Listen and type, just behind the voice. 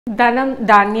தனம்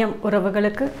தானியம்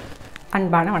உறவுகளுக்கு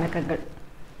அன்பான வணக்கங்கள்.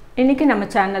 இன்னைக்கு நம்ம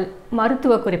சேனல்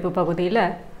மருத்துவ குறிப்பு பகுதியில்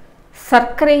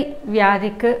சர்க்கரை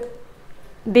வியாதிக்கு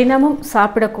தினமும்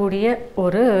சாப்பிடக்கூடிய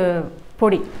ஒரு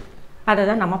பொடி அதை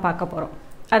தான் நம்ம பார்க்க போகிறோம்.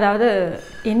 அதாவது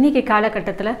இன்னைக்கு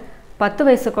காலகட்டத்தில் 10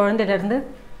 வயசு குழந்தையிலேருந்து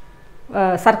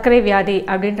சர்க்கரை வியாதி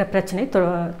அப்படின்ற பிரச்சனை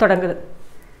தொடங்குது.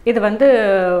 இது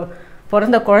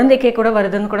பிறந்த குழந்தைக்கே கூட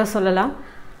வருதுன்னு கூட சொல்லலாம்.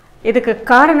 இதுக்கு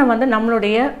காரணம்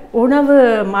நம்மளுடைய உணவு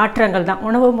மாற்றங்கள் தான்.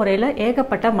 உணவு முறையில்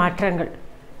ஏகப்பட்ட மாற்றங்கள்.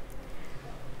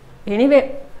 எனிவே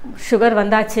சுகர்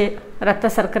வந்தாச்சு,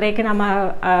 ரத்த சர்க்கரைக்கு நம்ம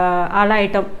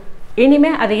ஆளாயிட்டோம்.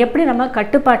 இனிமேல் அதை எப்படி நம்ம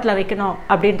கட்டுப்பாட்டில் வைக்கணும்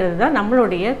அப்படின்றது தான்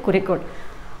நம்மளுடைய குறிக்கோள்.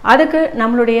 அதுக்கு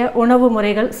நம்மளுடைய உணவு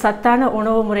முறைகள், சத்தான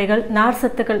உணவு முறைகள்,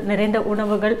 நார்சத்துக்கள் நிறைந்த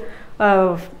உணவுகள்,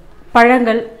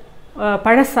 பழங்கள்,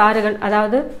 பழச்சாறுகள்,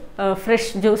 அதாவது ஃப்ரெஷ்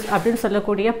ஜூஸ் அப்படின்னு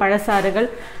சொல்லக்கூடிய பழச்சாறுகள்,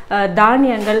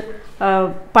 தானியங்கள்,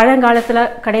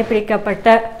 பழங்காலத்தில் கடைபிடிக்கப்பட்ட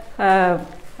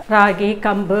ராகி,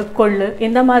 கம்பு, கொள்ளு,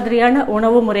 இந்த மாதிரியான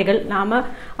உணவு முறைகள் நாம்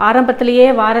ஆரம்பத்திலேயே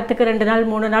வாரத்துக்கு 2 நாள்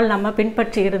 3 நாள் நம்ம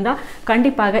பின்பற்றி இருந்தால்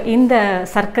கண்டிப்பாக இந்த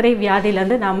சர்க்கரை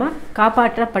வியாதியிலேருந்து நாம்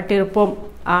காப்பாற்றப்பட்டிருப்போம்.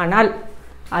 ஆனால்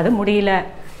அது முடியல.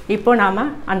 இப்போ நாம்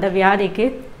அந்த வியாதிக்கு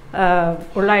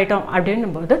உள்ளாயிட்டோம்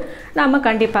அப்படின்னும்போது நாம்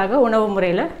கண்டிப்பாக உணவு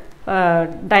முறையில்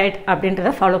டயட் அப்படின்றத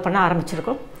ஃபாலோ பண்ண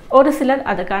ஆரம்பிச்சிருக்கோம். ஒரு சிலர்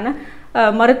அதுக்கான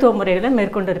மருத்துவ முறைகளை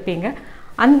மேற்கொண்டு இருப்பீங்க.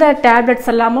 அந்த டேப்லெட்ஸ்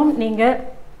எல்லாமும்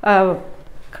நீங்கள்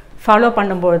ஃபாலோ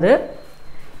பண்ணும்போது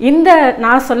இந்த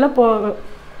நான்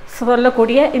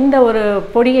சொல்லக்கூடிய இந்த ஒரு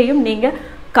பொடியையும் நீங்கள்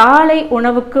காலை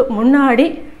உணவுக்கு முன்னாடி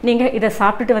நீங்கள் இதை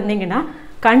சாப்பிட்டுட்டு வந்தீங்கன்னா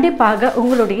கண்டிப்பாக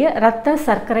உங்களுடைய இரத்த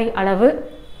சர்க்கரை அளவு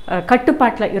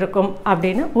கட்டுப்பாட்டில் இருக்கும்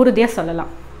அப்படின்னு உறுதியாக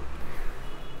சொல்லலாம்.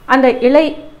 அந்த இலை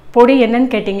பொடி என்னன்னு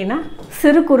கேட்டிங்கன்னா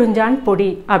சிறுகுறிஞ்சான் பொடி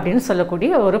அப்படின்னு சொல்லக்கூடிய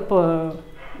ஒரு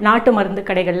நாட்டு மருந்து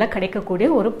கடைகளில் கிடைக்கக்கூடிய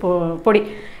ஒரு பொடி.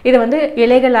 இது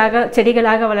இலைகளாக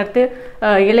செடிகளாக வளர்த்து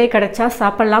இலை கிடைச்சா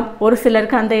சாப்பிட்லாம். ஒரு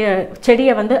சிலருக்கு அந்த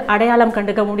செடியை அடையாளம்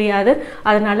கண்டுக்க முடியாது.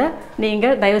 அதனால்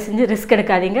நீங்கள் தயவு செஞ்சு ரிஸ்க்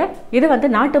எடுக்காதீங்க. இது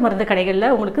நாட்டு மருந்து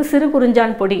கடைகளில் உங்களுக்கு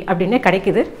சிறுகுறிஞ்சான் பொடி அப்படின்னே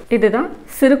கிடைக்குது. இதுதான்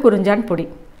சிறுகுறிஞ்சான் பொடி,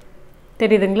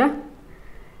 தெரியுதுங்களா?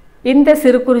 இந்த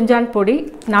சிறுகுறிஞ்சான் பொடி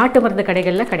நாட்டு மருந்து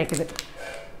கடைகளில் கிடைக்குது.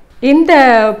 இந்த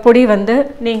பொடி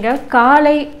நீங்கள்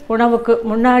காலை உணவுக்கு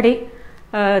முன்னாடி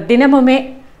தினமுமே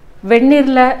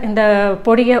வெந்நீரில் இந்த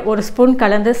பொடியை 1 ஸ்பூன்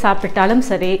கலந்து சாப்பிட்டாலும்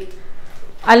சரி,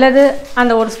 அல்லது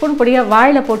அந்த 1 ஸ்பூன் பொடியை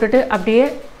வாயில் போட்டுட்டு அப்படியே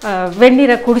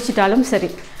வெந்நீரை குடிச்சிட்டாலும் சரி,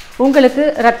 உங்களுக்கு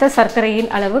இரத்த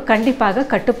சர்க்கரையின் அளவு கண்டிப்பாக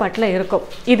கட்டுப்பாட்டில் இருக்கும்.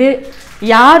 இது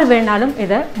யார் வேணாலும்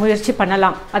இதை முயற்சி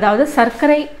பண்ணலாம். அதாவது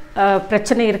சர்க்கரை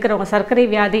பிரச்சனை இருக்கிறவங்க, சர்க்கரை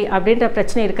வியாதி அப்படின்ற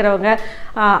பிரச்சனை இருக்கிறவங்க,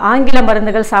 ஆங்கில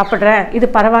மருந்துகள் சாப்பிட்றேன், இது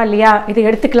பரவாயில்லையா, இது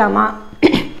எடுத்துக்கலாமா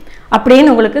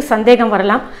அப்படின்னு உங்களுக்கு சந்தேகம்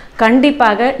வரலாம்.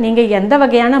 கண்டிப்பாக நீங்கள் எந்த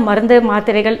வகையான மருந்து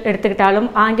மாத்திரைகள்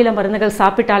எடுத்துக்கிட்டாலும், ஆங்கில மருந்துகள்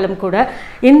சாப்பிட்டாலும் கூட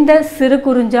இந்த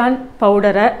சிறுகுறிஞ்சான்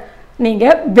பவுடரை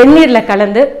நீங்கள் வெந்நீரில்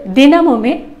கலந்து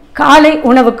தினமுமே காலை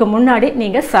உணவுக்கு முன்னாடி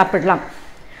நீங்கள் சாப்பிடலாம்.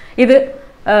 இது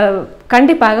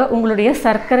கண்டிப்பாக உங்களுடைய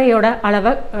சர்க்கரையோட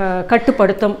அளவை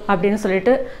கட்டுப்படுத்தும் அப்படின்னு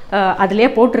சொல்லிட்டு அதிலே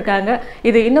போட்டிருக்காங்க.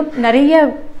 இது இன்னும் நிறைய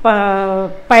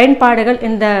பயன்பாடுகள்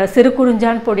இந்த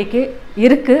சிறுகுறிஞ்சான் பொடிக்கு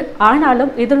இருக்குது.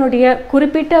 ஆனாலும் இதனுடைய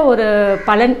குறிப்பிட்ட ஒரு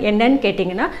பலன் என்னன்னு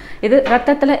கேட்டிங்கன்னா, இது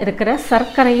இரத்தத்தில் இருக்கிற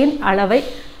சர்க்கரையின் அளவை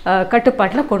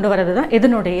கட்டுப்பாட்டில் கொண்டு வர்றது தான்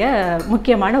இதனுடைய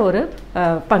முக்கியமான ஒரு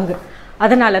பங்கு.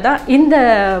 அதனால தான் இந்த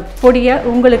பொடியை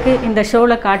உங்களுக்கு இந்த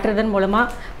ஷோவில் காட்டுறதன்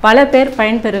மூலமாக பல பேர்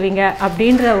பயன்பெறுவீங்க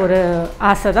அப்படின்ற ஒரு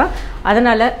ஆசை தான்.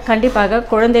 அதனால் கண்டிப்பாக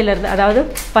குழந்தையிலேருந்து, அதாவது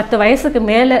 10 வயசுக்கு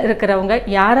மேலே இருக்கிறவங்க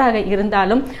யாராக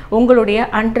இருந்தாலும், உங்களுடைய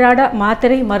அன்றாட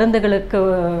மாத்திரை மருந்துகளுக்கு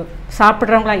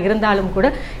சாப்பிட்றவங்களா இருந்தாலும் கூட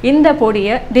இந்த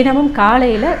பொடியை தினமும்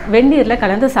காலையில் வெந்நீரில்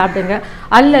கலந்து சாப்பிடுங்க.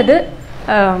 அல்லது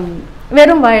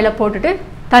வெறும் வாயில் போட்டுட்டு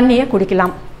தண்ணியை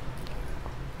குடிக்கலாம்.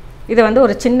 இது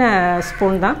ஒரு சின்ன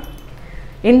ஸ்பூன் தான்.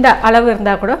 இந்த அளவு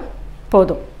இருந்தால் கூட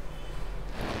போதும்.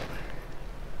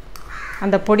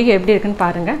 அந்த பொடி எப்படி இருக்குன்னு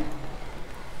பாருங்கள்,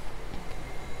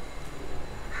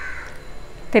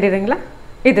 தெரியுதுங்களா?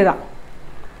 இதுதான்.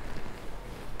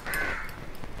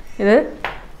 இது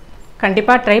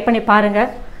கண்டிப்பாக ட்ரை பண்ணி பாருங்கள்.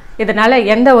 இதனால்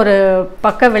எந்த ஒரு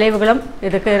பக்க விளைவுகளும்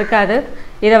இதுக்கு இருக்காது.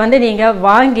 இதை நீங்கள்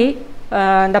வாங்கி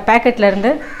இந்த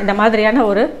பேக்கெட்லேருந்து இந்த மாதிரியான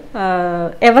ஒரு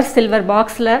எவர் சில்வர்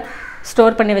பாக்ஸில்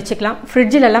ஸ்டோர் பண்ணி வச்சுக்கலாம்.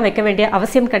 ஃப்ரிட்ஜிலெல்லாம் வைக்க வேண்டிய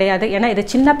அவசியம் கிடையாது. ஏன்னா இது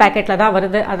சின்ன பேக்கெட்டில் தான்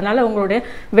வருது. அதனால் உங்களுடைய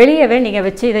வெளியவே நீங்கள்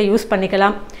வச்சு இதை யூஸ்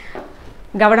பண்ணிக்கலாம்.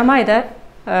 கவனமாக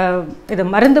இது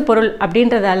மருந்து பொருள்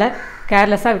அப்படின்றதால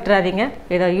கேர்லெஸ்ஸாக விட்டுறாதீங்க.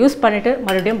 இதை யூஸ் பண்ணிவிட்டு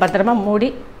மறுபடியும் பத்திரமா மூடி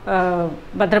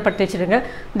பத்திரப்படுத்தி வச்சுடுங்க.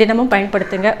 தினமும்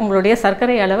பயன்படுத்துங்க. உங்களுடைய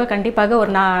சர்க்கரை அளவை கண்டிப்பாக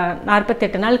ஒரு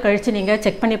 48 நாள் கழித்து நீங்கள்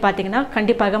செக் பண்ணி பார்த்தீங்கன்னா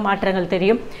கண்டிப்பாக மாற்றங்கள்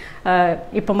தெரியும்.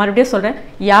 இப்போ மறுபடியும் சொல்கிறேன்,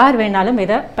 யார் வேணாலும்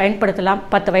இதை பயன்படுத்தலாம்.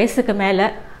 10 வயசுக்கு மேலே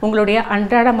உங்களுடைய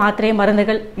அன்றாட மாத்திரை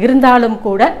மருந்துகள் இருந்தாலும்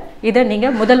கூட இதை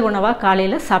நீங்கள் முதல் உணவாக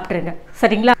காலையில் சாப்பிட்ருங்க.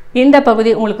 சரிங்களா? இந்த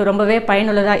பகுதி உங்களுக்கு ரொம்பவே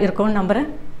பயனுள்ளதாக இருக்கும்னு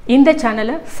நம்புகிறேன். இந்த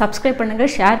சேனலை சப்ஸ்கிரைப்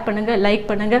பண்ணுங்கள், ஷேர் பண்ணுங்கள், லைக்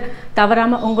பண்ணுங்கள்.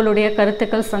 தவறாமல் உங்களுடைய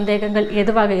கருத்துக்கள், சந்தேகங்கள்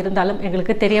எதுவாக இருந்தாலும்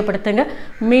எங்களுக்கு தெரியப்படுத்துங்க.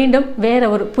 மீண்டும் வேற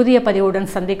ஒரு புதிய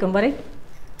பதிவுடன் சந்திக்கும் வரை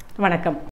வணக்கம்.